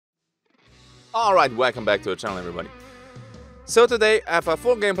Alright, welcome back to the channel, everybody. So today I have a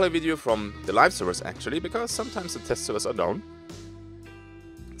full gameplay video from the live servers, actually, because sometimes the test servers are down.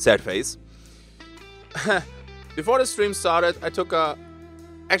 Sad face. Before the stream started, I took a...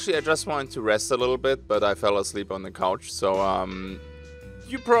 Actually, I just wanted to rest a little bit, but I fell asleep on the couch, so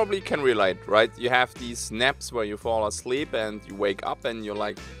you probably can relate, right? You have these naps where you fall asleep and you wake up and you're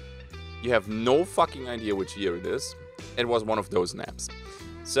like... You have no fucking idea which year it is. It was one of those naps.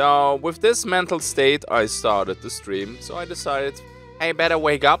 So, with this mental state, I started the stream. So I decided, hey, better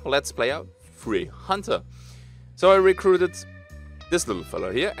wake up, let's play a free hunter. So I recruited this little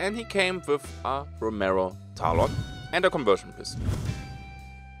fella here, and he came with a Romero Talon and a conversion pistol.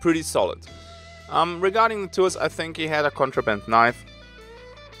 Pretty solid. Regarding the tools, I think he had a contraband knife.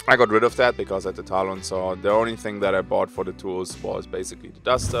 I got rid of that because I had the Talon, so the only thing that I bought for the tools was basically the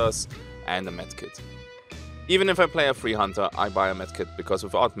dusters and the medkit. Even if I play a free hunter, I buy a medkit, because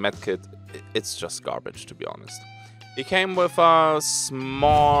without medkit, it's just garbage, to be honest. He came with a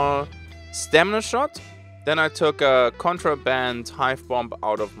small stamina shot. Then I took a contraband hive bomb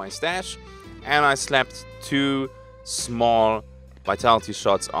out of my stash, and I slapped 2 small vitality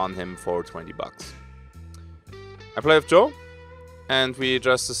shots on him for 20 bucks. I play with Joe, and we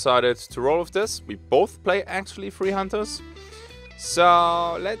just decided to roll with this. We both play actually free hunters.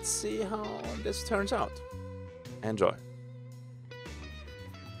 So let's see how this turns out. Enjoy.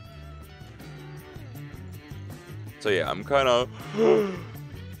 So yeah, I'm kind of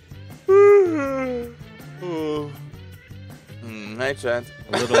Hi chat.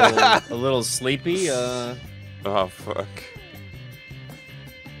 A little sleepy. Oh fuck.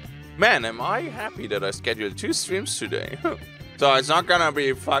 Man, am I happy that I scheduled 2 streams today. So it's not gonna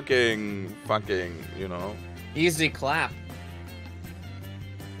be fucking, you know. Easy clap.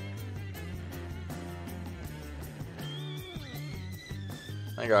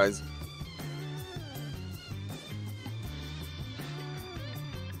 Hi guys.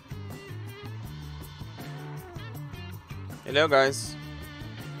 Hello guys.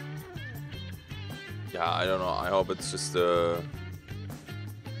 Yeah, I don't know. I hope it's just but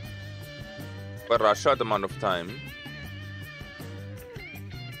a short amount of time.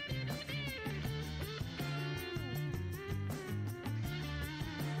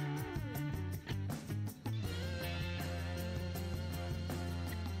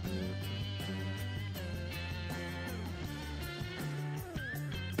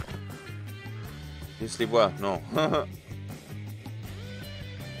 You sleep well? No.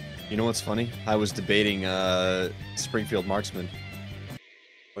 You know what's funny? I was debating Springfield Marksman.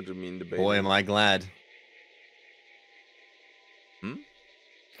 What do you mean debating? Boy, am I glad. Hmm?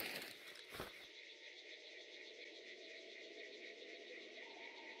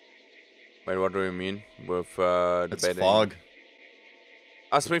 Wait, what do you mean with debating? It's fog.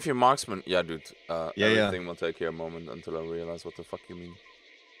 Springfield Marksman. Yeah, dude. Everything yeah. will take here a moment until I realize what the fuck you mean.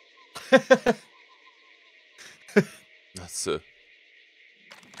 That's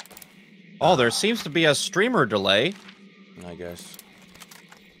Oh, there seems to be a streamer delay. I guess.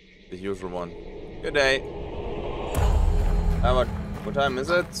 The usual one. Good day. What time is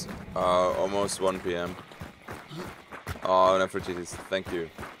it? Almost 1 PM. Oh, Nefertiti's. Thank you.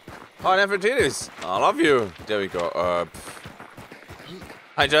 Oh, Nefertiti's. I love you. There we go.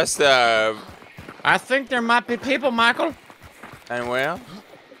 I just, I think there might be people, Michael. And where?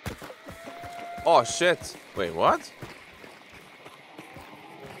 Oh, shit. Wait, what?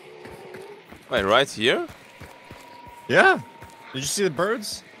 Wait, right here? Yeah. Did you see the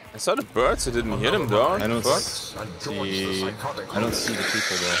birds? I saw the birds. I didn't hear them though. I don't see the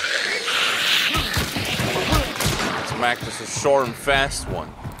people though. Smack is a short and fast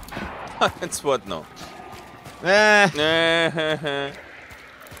one. That's what? No. Eh.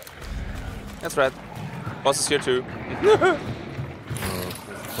 That's right. Boss is here too. Oh,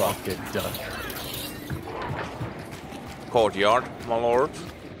 fuck it, duck. Courtyard, my lord.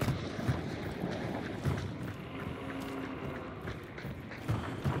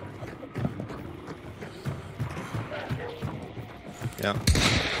 Yeah.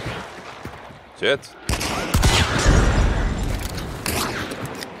 Shit.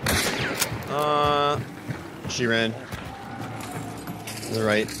 She ran. To the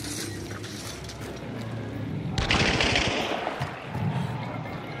right.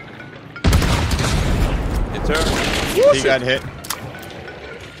 Hit her. He got hit.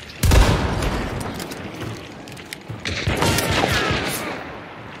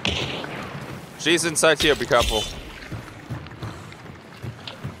 She's inside here, be careful.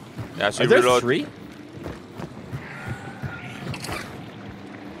 Yeah, she Are there reload. 3?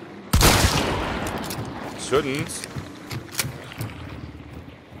 Shouldn't.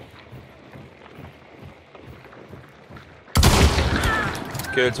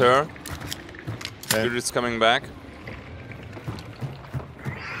 Killed her. Okay. Dude is coming back.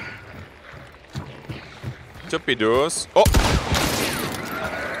 Should be duos. Oh!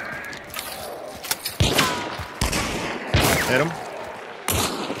 Hit him.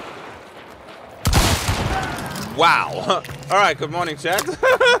 Wow! Alright, good morning, chat.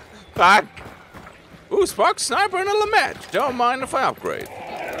 Back. Ooh, Spark Sniper and a Lamette. Don't mind if I upgrade.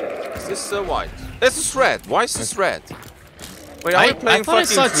 Is this white? This is red. Why is this red? Wait, are we playing I thought I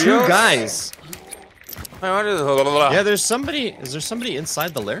saw fucking two trios? guys. Wait, what is Yeah, there's somebody. Is there somebody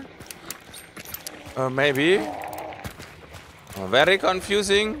inside the lair? Maybe. Very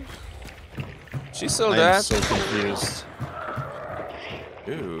confusing. She's still I'm dead. so confused.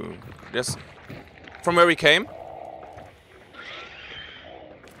 Ooh. Yes. From where we came?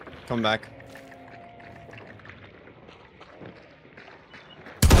 Come back.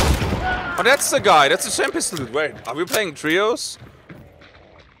 Oh, that's the guy. That's the same pistol. Wait, are we playing trios?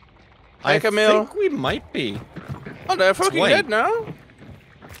 I Camille. think we might be. Oh, they're fucking white. dead now?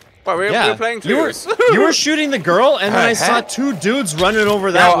 Well, we're playing trios. You were shooting the girl, and then I saw two dudes running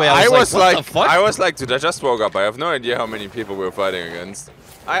over that way. I was like, what the fuck? I was like, dude, I just woke up. I have no idea how many people we were fighting against.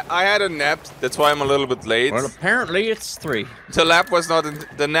 I had a nap. That's why I'm a little bit late. Well, apparently it's 3. The nap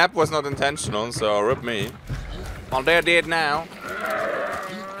was not intentional, so rip me. Well, they're dead now.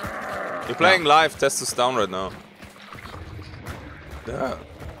 You're playing live. Test is down right now. Yeah.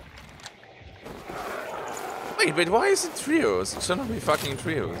 Wait, but why is it trios? It shouldn't be fucking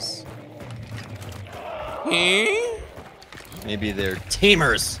trios. Maybe they're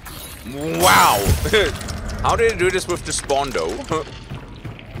teamers. Wow! How did they do this with the spawn though?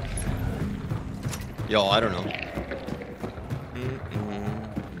 Yo, I don't know.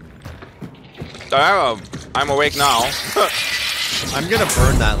 I'm awake now. I'm gonna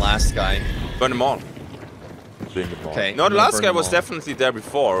burn that last guy. Burn them all. Okay. No, the last guy was definitely there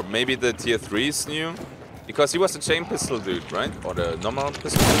before. Maybe the tier 3s knew. Because he was the chain pistol dude, right? Or the normal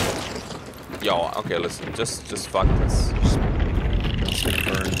pistol? Yo, okay, listen. Just fuck this. Just gonna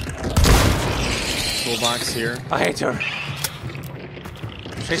burn. Toolbox here. I hate her.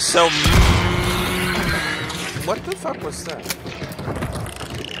 She's so... What the fuck was that?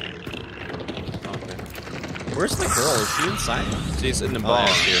 Okay. Where's the girl? Is she inside? She's in the bar.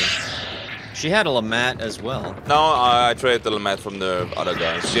 Here. She had a Lamette as well. No, I traded the Lamette from the other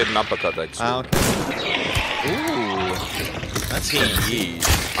guy. She had an uppercut, actually. Ah, okay. Ooh. That's good.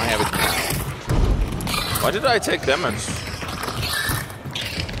 I have it now. Why did I take damage?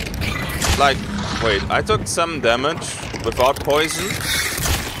 Like, wait, I took some damage without poison.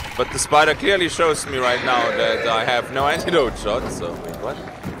 But the spider clearly shows me right now that I have no antidote shot, so wait, what?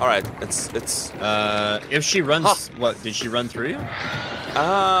 Alright, it's if she runs what, did she run through you?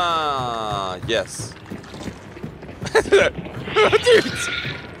 Ah, yes.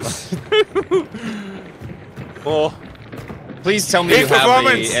 Oh. Please tell me you have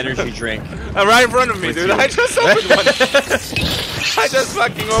an energy drink. Right in front of me, dude. I just opened one. I just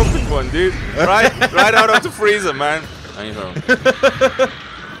fucking opened one, dude. Right out of the freezer, man.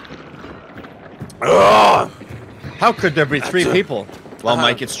 How could there be 3 people? Well,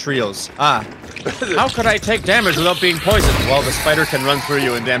 Mike, it's trios. How could I take damage without being poisoned? Well, the spider can run through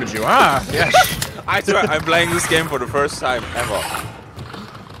you and damage you. Yes. I swear, I'm playing this game for the first time ever.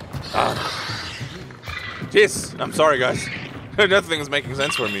 Jeez, I'm sorry, guys. Nothing is making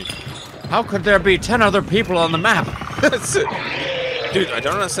sense for me. How could there be 10 other people on the map? Dude, I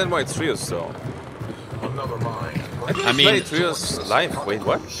don't understand why it's trios, though. Another line. I mean, play trios live. Wait,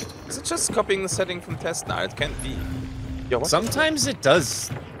 what? Is it just copying the setting from test? Nah, it can't be. Yo, what? Sometimes it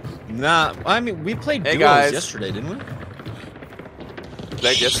does. Nah, I mean, we played duos yesterday, didn't we?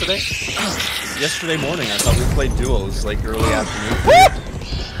 Played yesterday? Yesterday morning, I thought we played duos, like early afternoon.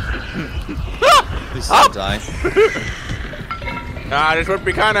 Please don't die. This would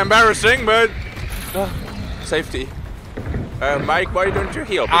be kind of embarrassing, but... safety. Mike, why don't you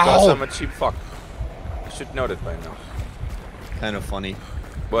heal? Because I'm a cheap fuck. You should know that by now. Kind of funny.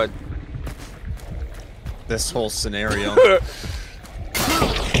 What? This whole scenario.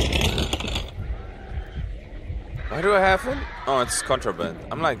 Why do I have it? Oh, it's contraband.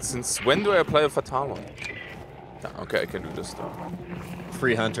 I'm like, since when do I play a Fatalo? Oh, okay, I can do this though.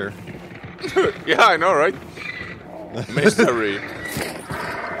 Free hunter. Yeah, I know, right? Mystery.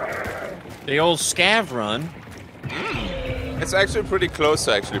 The old scav run. It's actually pretty close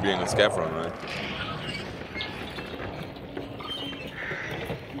to actually being a scav run, right?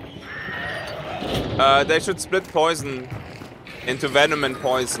 They should split poison into venom and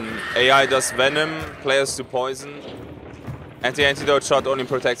poison. AI does venom, players do poison. And the antidote shot only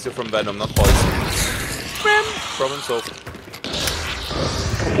protects you from venom, not poison. Problem solved.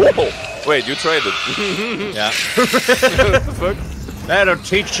 Whoa! Wait, you traded. Yeah. What the fuck? That'll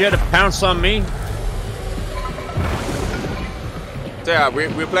teach you to pounce on me. So yeah,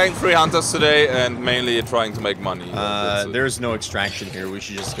 we're playing free hunters today and mainly trying to make money. There's no extraction here. We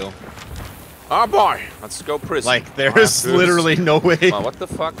should just go. Oh boy, let's go prison. Like, there's literally no way. Oh, what the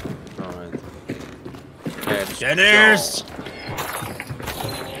fuck? Alright. Dennis!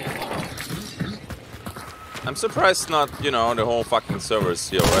 I'm surprised not, you know, the whole fucking server's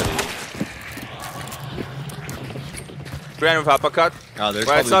here already. Random uppercut. Oh, there's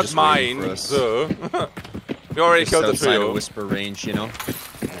well, it's probably not just mine, so. We already killed the outside trio. of whisper range, you know?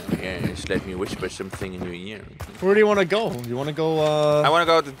 Yeah, just let me whisper something in your ear. Where do you want to go? You want to go, I want to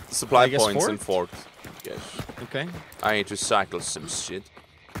go to the supply guess points fort? in Fort. Yes. Okay. I need to cycle some shit.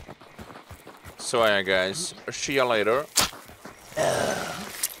 So yeah, guys. See you later.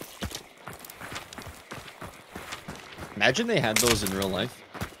 Imagine they had those in real life.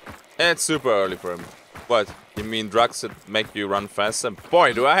 It's super early for him. What? You mean drugs that make you run faster?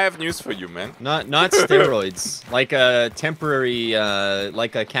 Boy, do I have news for you, man. Not steroids. Like a temporary,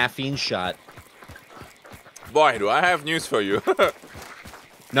 like a caffeine shot. Boy, do I have news for you.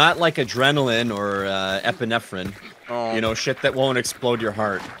 Not like adrenaline or epinephrine. Oh. You know, shit that won't explode your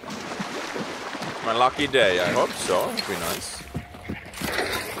heart. My lucky day. I hope so. It'd be nice.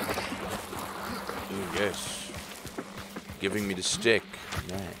 Ooh, yes. Giving me the stick.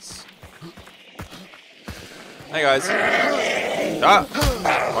 Nice. Hey guys. Ah!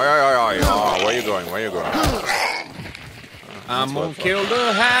 Oh, where you going? Where you going? I'm gonna kill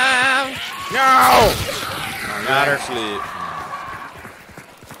the house. No! Got her. Actually,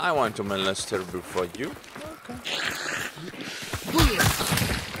 I want to molest her before you. Okay.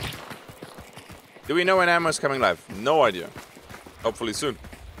 Do we know when Ammo is coming live? No idea. Hopefully soon.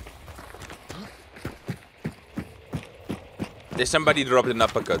 There's somebody dropped an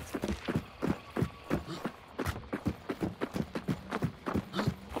uppercut.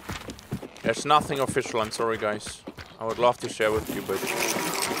 There's nothing official, I'm sorry guys. I would love to share with you, but...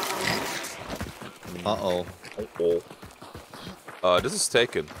 Uh-oh. This is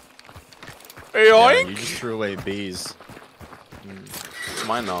taken. Yeah, Yoink! you just threw away bees. It's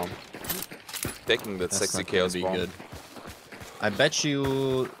mine now. Taking that That's sexy not gonna chaos be bomb. good. I bet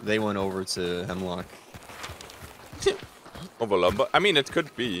you they went over to Hemlock. Over lumber? I mean, it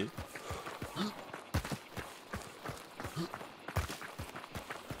could be.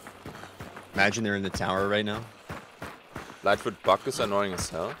 Imagine they're in the tower right now. Lightfoot Buck is annoying as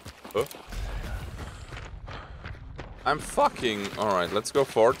hell. Oh. I'm fucking... Alright, let's go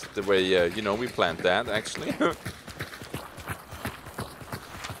forward the way, you know, we planned that, actually.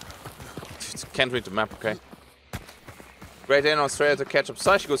 Can't read the map, okay? Great day in Australia to catch up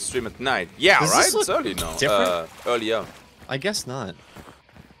Psychoghost stream at night. Yeah, Does right? this look It's early now. different? Earlier. I guess not.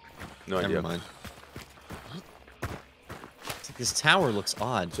 No idea. Never mind. It's like this tower looks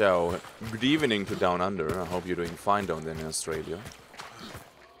odd. So, good evening to Down Under. I hope you're doing fine down there in Australia.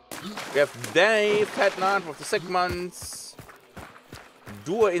 We have Dave, Headlund with the 6 months.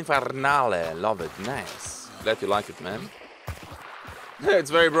 Duo Infernale. Love it. Nice. Glad you like it, man.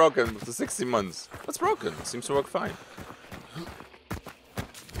 It's very broken with the 60 months. What's broken? Seems to work fine.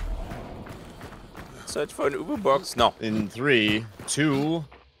 Search for an Uber box. No. In 3, 2,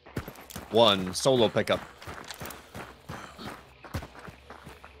 1, solo pickup.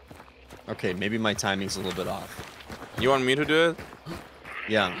 Okay, maybe my timing's a little bit off. You want me to do it?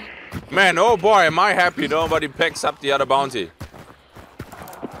 Yeah. Man, oh boy, am I happy nobody picks up the other bounty.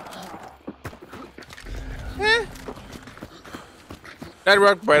 That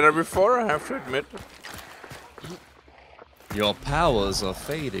worked better before, I have to admit. Your powers are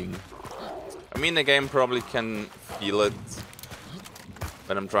fading. I mean, the game probably can feel it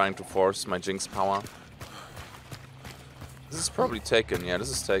when I'm trying to force my Jinx power. This is probably taken. Yeah, this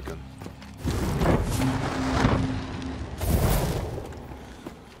is taken.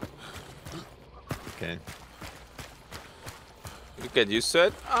 Okay. You get used to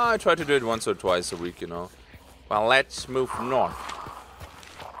it. I try to do it once or twice a week, you know. Well, let's move north.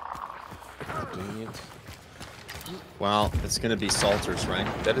 Dang it. Well, it's gonna be Salters, right?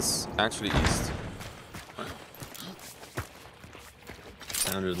 That is actually east.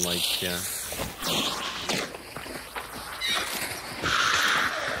 Sounded like, yeah.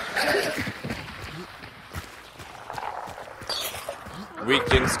 Weak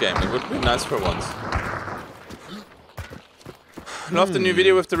Jinx game. It would be nice for once. Love the new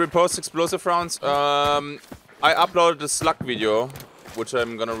video with the repost explosive rounds. I uploaded a slug video, which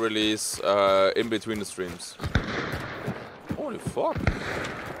I'm gonna release in between the streams. Holy fuck.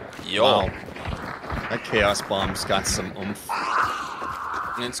 Yo. Wow. That Chaos Bomb's got some oomph.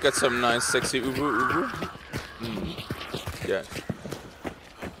 Let's get some nice, sexy ubu. Yeah.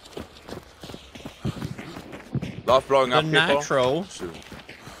 Love blowing up people. Nitro. Shoot.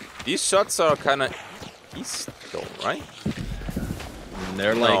 These shots are kind of east though, right?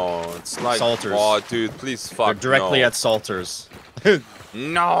 They're no, it's like Salters. Oh, dude, please fuck. They're directly at Salters.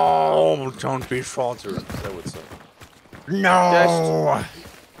 No, don't be Salters. I would say. No.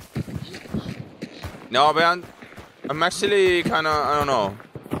 No, man. I'm actually kind of, I don't know.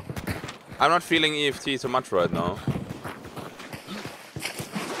 I'm not feeling EFT too much right now.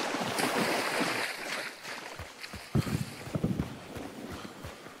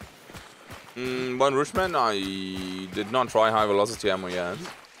 One Rushman, I did not try high velocity ammo yet.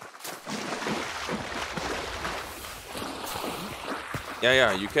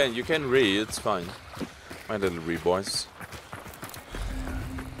 Yeah, you can read, it's fine. My little boys.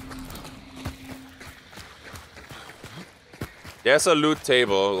 There's a loot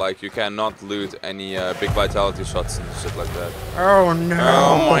table, like you cannot loot any big vitality shots and shit like that. Oh no!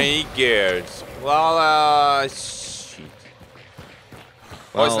 Oh my god. Well, shit.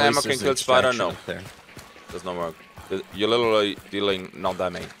 Poison ammo can kill spider? No. There. Does not work. You're literally dealing no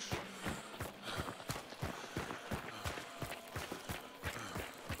damage.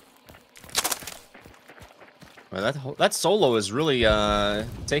 Well, that solo is really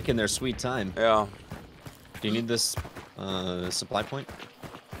taking their sweet time. Yeah. Do you need this supply point?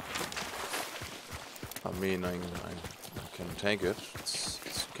 I mean, I can take it.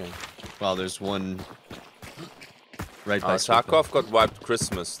 It's okay. Well, there's one right by Tarkov got wiped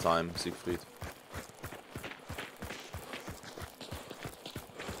Christmas time, Siegfried.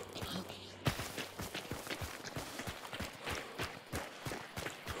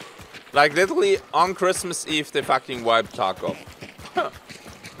 Like, literally, on Christmas Eve, they fucking wiped Tarkov.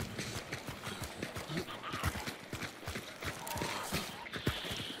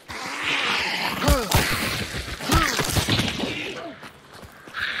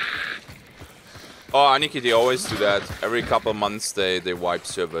 Oh, Aniki, they always do that. Every couple months, they wipe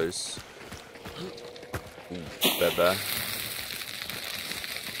servers. Ooh, baby.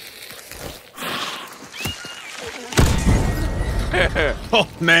 Oh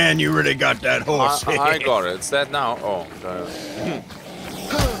man, you really got that horse. I got it. It's dead now. Oh,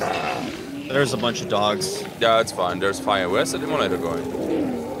 there's a bunch of dogs. yeah, it's fine. There's fire. Where's the demolator going?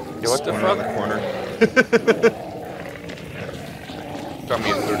 Yeah, what the fuck? Around the corner.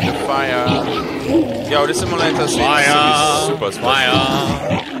 Coming through the fire. Yo, this simulator seems to be super special.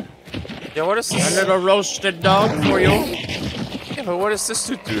 Fire! Yeah, what is this? A little roasted dog for you. Yeah, but what is this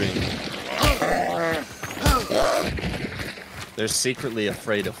dude doing? They're secretly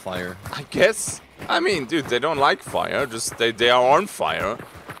afraid of fire. I guess. I mean, dude, they don't like fire. Just they are on fire.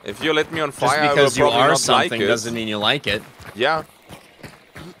 If you let me on fire, Just because I will you probably are not something like it. doesn't mean you like it. Yeah.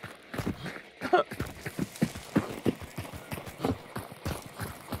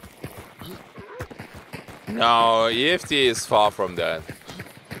 No, EFT is far from that.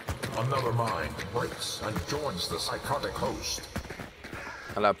 Another mind breaks and joins the psychotic host.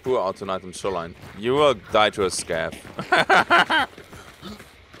 La poor Autonite on Shoreline. You will die to a scav.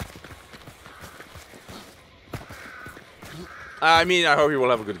 I mean, I hope you will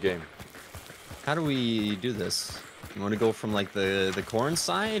have a good game. How do we do this? You want to go from like the corn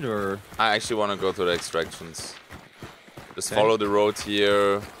side, or? I actually want to go to the extractions. Just follow the road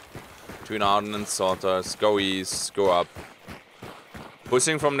here. Between Arden and Salters. Go east, go up.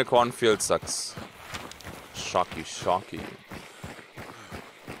 Pushing from the cornfield sucks. Shocky.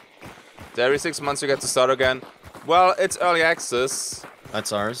 Every 6 months you get to start again. Well, it's early access.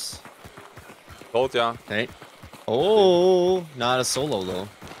 That's ours. Told ya. Okay. Oh, not a solo though.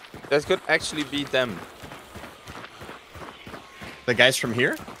 That could actually be them. The guys from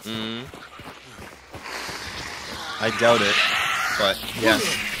here? Mm. I doubt it, but yes.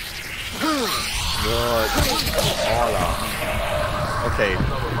 Good. Okay.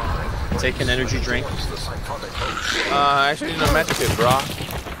 Take an energy drink. Actually, no medkit, brah.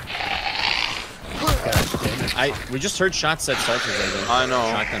 We just heard shots at Salters, I think. I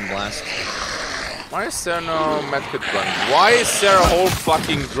know. Shotgun blast. Why is there no medkit grunt? Why is there a whole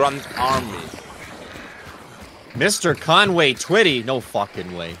fucking grunt army? Mr. Conway Twitty, no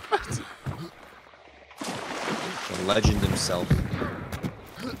fucking way. The legend himself.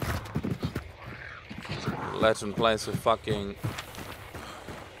 Legend plays a fucking...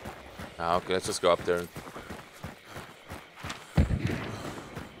 okay, let's just go up there.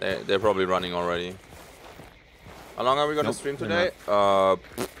 They're probably running already. How long are we gonna stream today?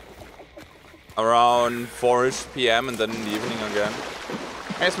 Around 4ish PM and then in the evening again.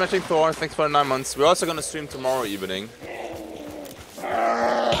 Hey, Smashing Thor, thanks for the 9 months. We're also gonna stream tomorrow evening.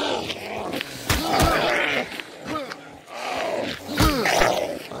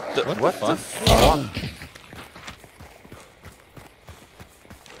 What the fuck?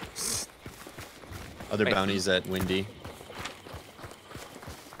 Other bounties at Windy.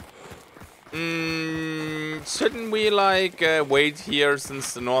 Shouldn't we like wait here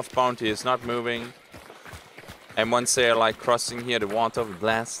since the north bounty is not moving? And once they're like crossing here, the water will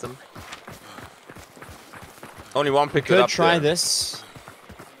blast them. Only one picked it up. Could try there. this.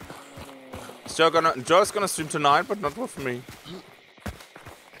 Joe's gonna stream tonight, but not with me.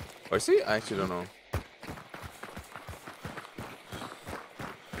 Oh, is he? I actually don't know.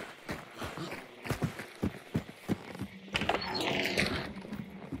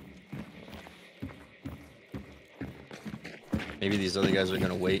 Maybe these other guys are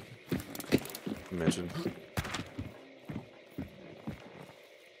gonna wait. Imagine.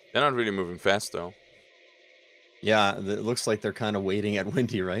 They're not really moving fast though. Yeah, it looks like they're kind of waiting at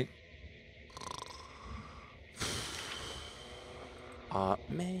Windy, right?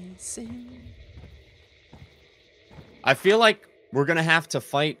 Amazing. I feel like we're gonna have to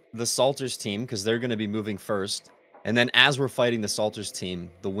fight the Salters team because they're gonna be moving first, and then as we're fighting the Salters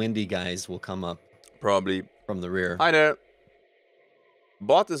team, the Windy guys will come up Probably. from the rear. Hi there.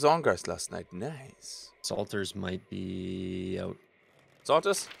 Bought the Zongeist last night. Nice. Salters might be out.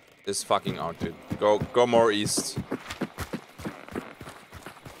 Salters is fucking out, dude. Go more east.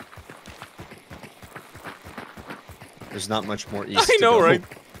 There's not much more east. I know, to go. right?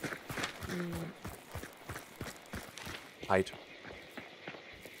 Hide.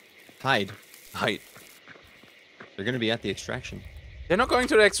 Hide. Hide. They're gonna be at the extraction. They're not going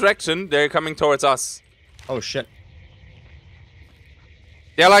to the extraction. They're coming towards us. Oh shit!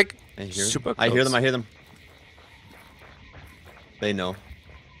 They're like I hear super them. I hear close. them. I hear them. They know.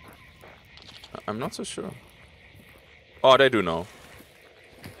 I'm not so sure. Oh, they do know.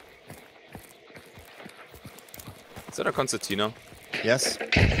 Is that a concertina? Yes.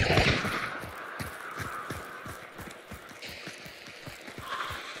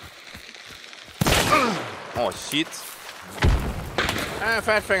 Oh shit. Ah,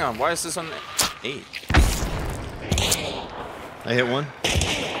 fat finger. Why is this on 8? I hit one.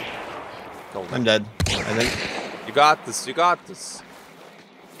 I'm dead. I think. You got this. You got this.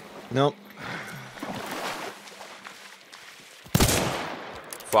 Nope.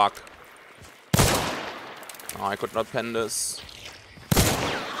 Fuck. Oh, I could not pen this.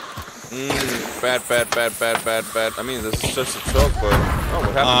 Bad, bad, bad, bad, bad, bad. I mean, this is just a joke, but... Oh,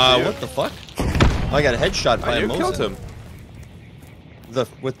 what happened to you? What the fuck? Oh, I got a headshot by a you Mosin. killed him.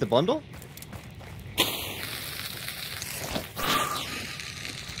 With the bundle?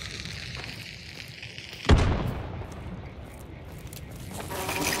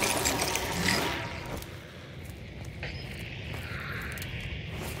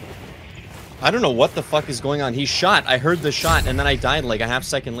 I don't know what the fuck is going on. He shot. I heard the shot, and then I died like a half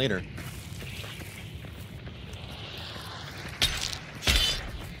second later.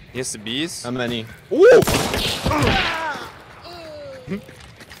 Here's the bees. How many? Ooh!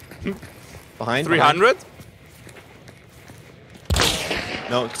 Behind? 300?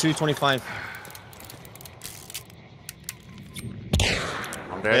 No, 225.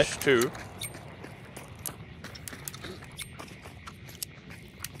 There's 2.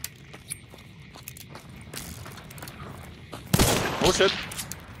 Oh shit.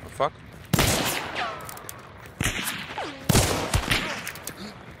 Oh, fuck.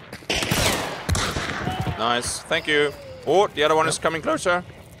 Nice. Thank you. Oh, the other one is coming closer.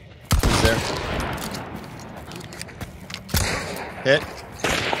 Who's there? Hit.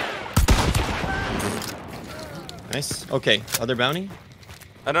 Nice. Okay, other bounty?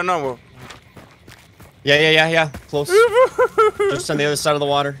 I don't know. Yeah. Close. Just on the other side of the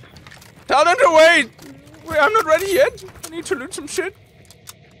water. Tell them to wait! Wait, I'm not ready yet. I need to loot some shit.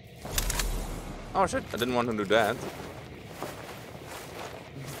 Oh shit, I didn't want to do that.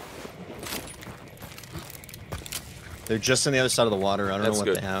 They're just on the other side of the water. I don't That's know what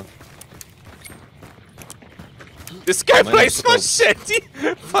good. they have. This guy Might plays have scopes.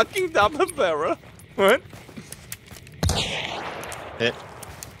 machete! Fucking double barrel. What? Hit.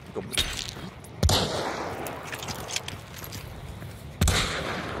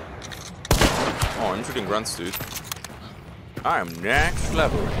 Oh, I'm shooting grunts, dude. I am next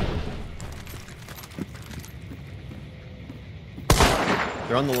level.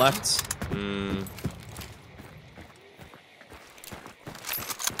 They're on the left.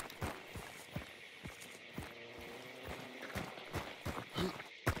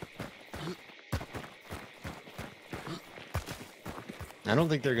 I don't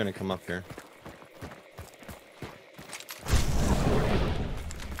think they're gonna come up here.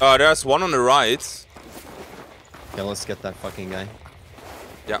 There's one on the right. Yeah, let's get that fucking guy.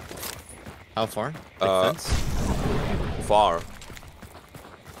 Yeah. How far? Like fence? Far.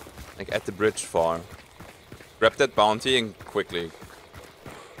 Like at the bridge far. Grab that bounty and quickly.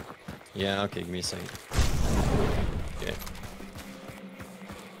 Yeah, okay, give me a second. Okay.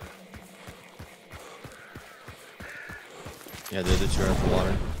 Yeah, the other two are at the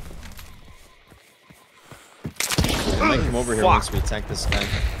water. I might come over here once we attack this guy.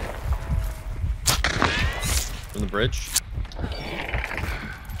 From the bridge.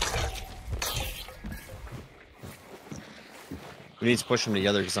 We need to push them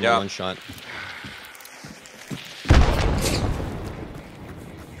together because I'm a one shot.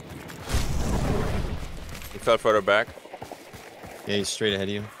 He fell further back. Yeah, he's straight ahead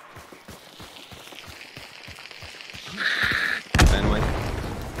of you. Anyway.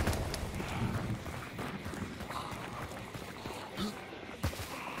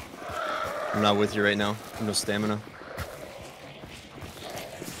 I'm not with you right now. No stamina.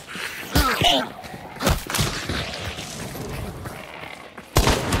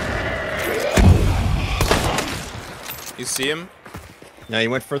 You see him? Yeah, he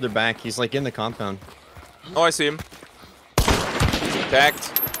went further back. He's like in the compound. Oh, I see him. Tagged.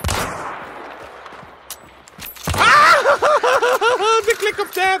 Ah! The click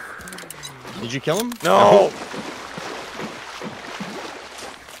of death! Did you kill him? No!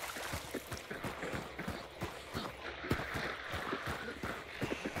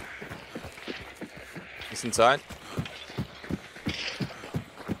 He's inside.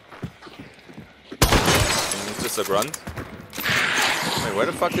 It's just a grunt. Wait, where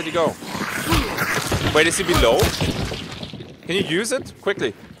the fuck did he go? Wait, is he below? Can you use it?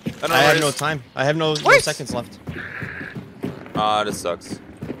 Quickly. I have no time. I have no seconds left. Ah, this sucks.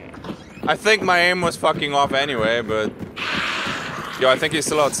 I think my aim was fucking off anyway, but... Yo, I think he's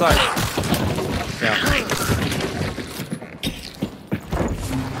still outside. Yeah.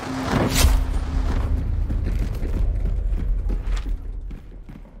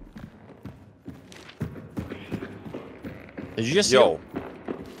 Did you just see him?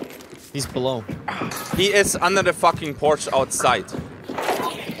 He's below. He is under the fucking porch outside.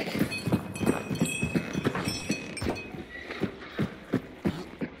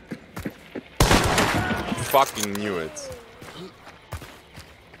 Fucking knew it.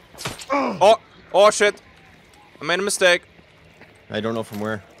 Oh! Oh shit! I made a mistake. I don't know from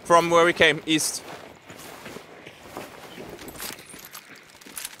where. From where we came, east.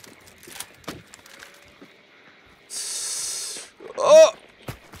 Oh!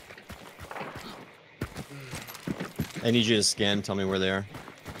 I need you to scan, tell me where they are.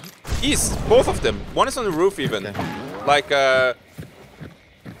 East, both of them. One is on the roof even. Okay. Like the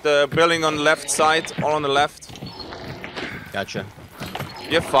building on the left side, all on the left. Gotcha.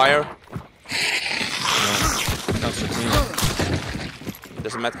 You have fire. No. Not so clean.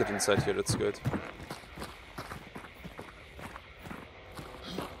 There's a medkit inside here, that's good.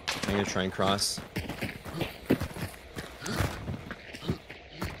 I'm gonna try and cross.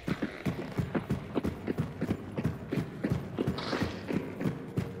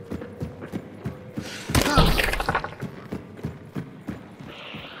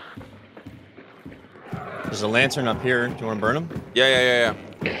 There's a lantern up here. Do you want to burn him? Yeah.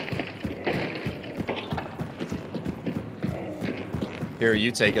 Here,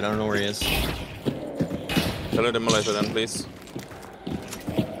 you take it. I don't know where he is. Tell her the demolitor then, please.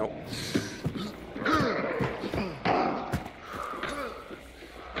 Nope.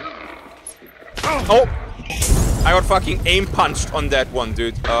 Oh! I got fucking aim punched on that one,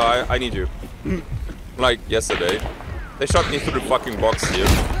 dude. I need you. Like yesterday. They shot me through the fucking box here.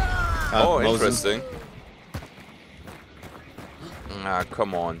 Oh, interesting. Ah,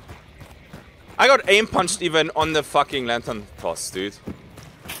 come on. I got aim punched even on the fucking lantern toss, dude.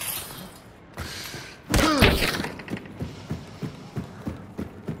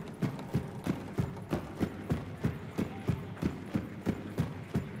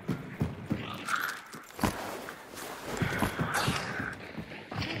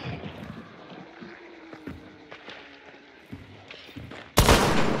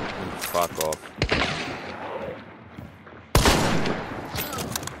 Fuck off.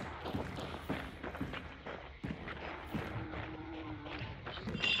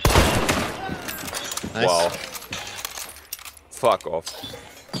 Nice. Wow. Fuck off.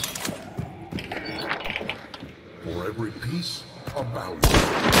 For every piece, a bounty.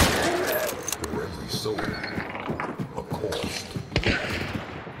 For every soul, a cost.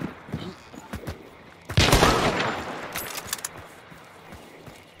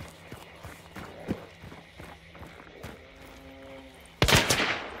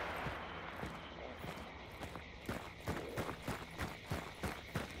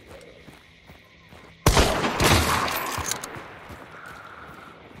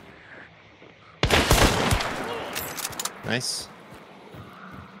 Nice.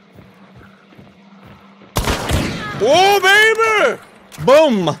 Oh, baby!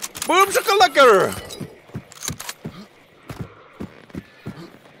 Boom! Boom shakalaka!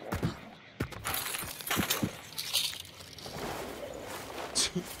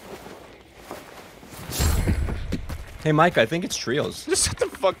 Hey, Mike, I think it's trios. Just shut the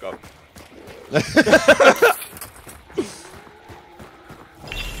fuck up.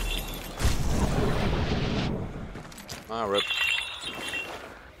 Ah, rip.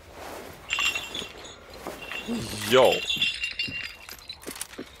 Yo.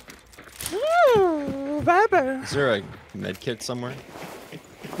 Ooh, baby. Is there a med kit somewhere?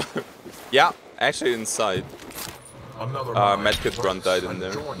 Yeah, actually inside. Another medkit run died in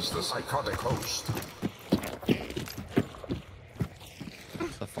there. Joins the psychotic host.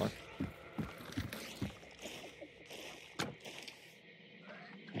 What the fuck?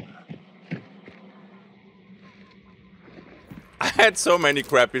 I had so many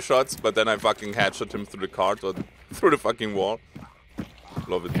crappy shots, but then I fucking headshot him through the cart or through the fucking wall.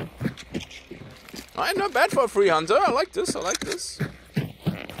 Love it. Alright, not bad for a free hunter. I like this. I like this.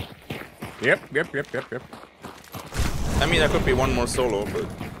 Yep. I mean, there could be one more solo, but...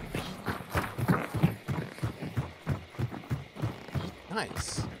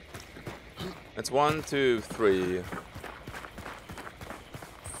 Nice. That's 1, 2, 3,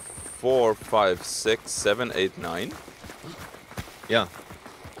 4, 5, 6, 7, 8, 9. Yeah.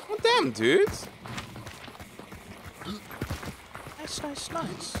 Oh, damn, dude. Nice.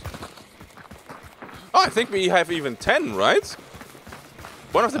 Oh, I think we have even 10, right?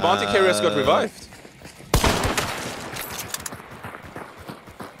 One of the bounty carriers got revived.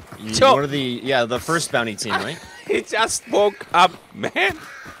 One of the first bounty team, right? He just woke up, man.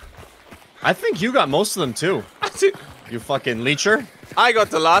 I think you got most of them too. You fucking leecher. I got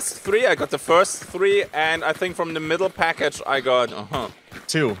the last 3, I got the first 3, and I think from the middle package I got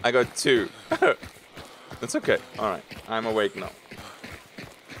 2. I got 2. It's okay. Alright, I'm awake now.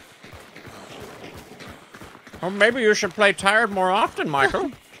 Well, maybe you should play tired more often,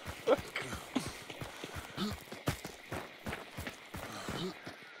 Michael.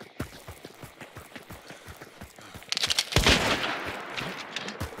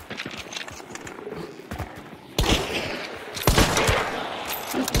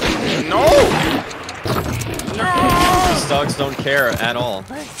 No! These dogs don't care at all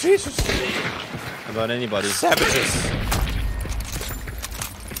Jesus. about anybody. Savages.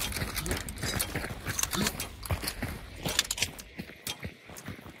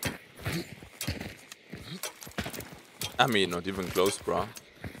 I mean, not even close, bro.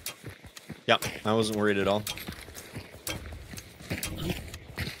 Yeah, I wasn't worried at all.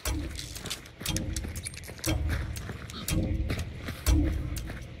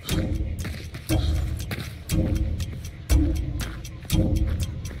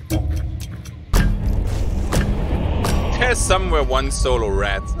 There's somewhere one solo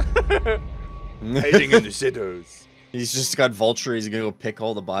rat. Hiding in the shadows. He's just got vulture, he's gonna go pick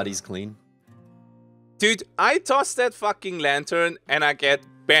all the bodies clean. Dude, I tossed that fucking lantern and I get,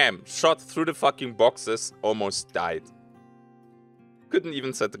 bam, shot through the fucking boxes, almost died. Couldn't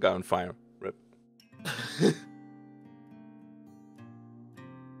even set the guy on fire. Rip.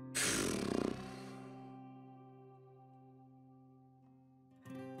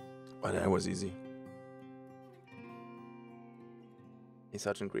 But that was easy. Hey,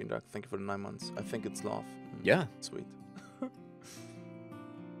 Sergeant Green Duck, thank you for the 9 months. I think it's love. Yeah. Sweet.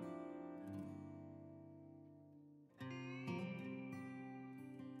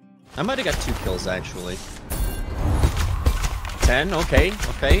 I might have got 2 kills actually. 10, okay.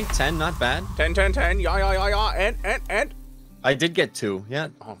 10, not bad. 10, yeah, and. I did get 2, yeah.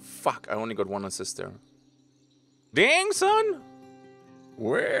 Oh, fuck, I only got 1 assist there. Dang, son!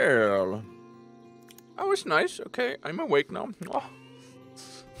 Well. That was nice. Okay, I'm awake now. Oh.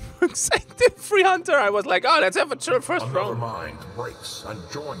 Excited free hunter. I was like, oh, let's have a chill first Another round. mind breaks and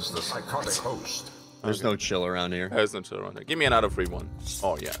joins the psychotic host. There's no chill around here. There's no chill around here. Give me another free one.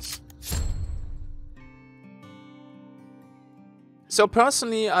 Oh, yes. So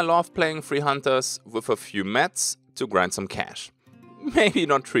personally, I love playing free hunters with a few mats to grind some cash. Maybe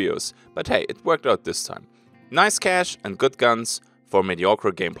not trios, but hey, it worked out this time. Nice cash and good guns for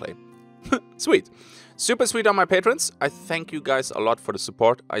mediocre gameplay. Sweet. Super sweet on my patrons. I thank you guys a lot for the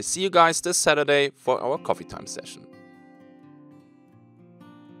support. I see you guys this Saturday for our coffee time session.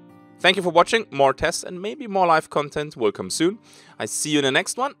 Thank you for watching. More tests and maybe more live content will come soon. I see you in the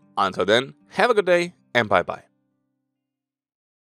next one. Until then, have a good day and bye bye.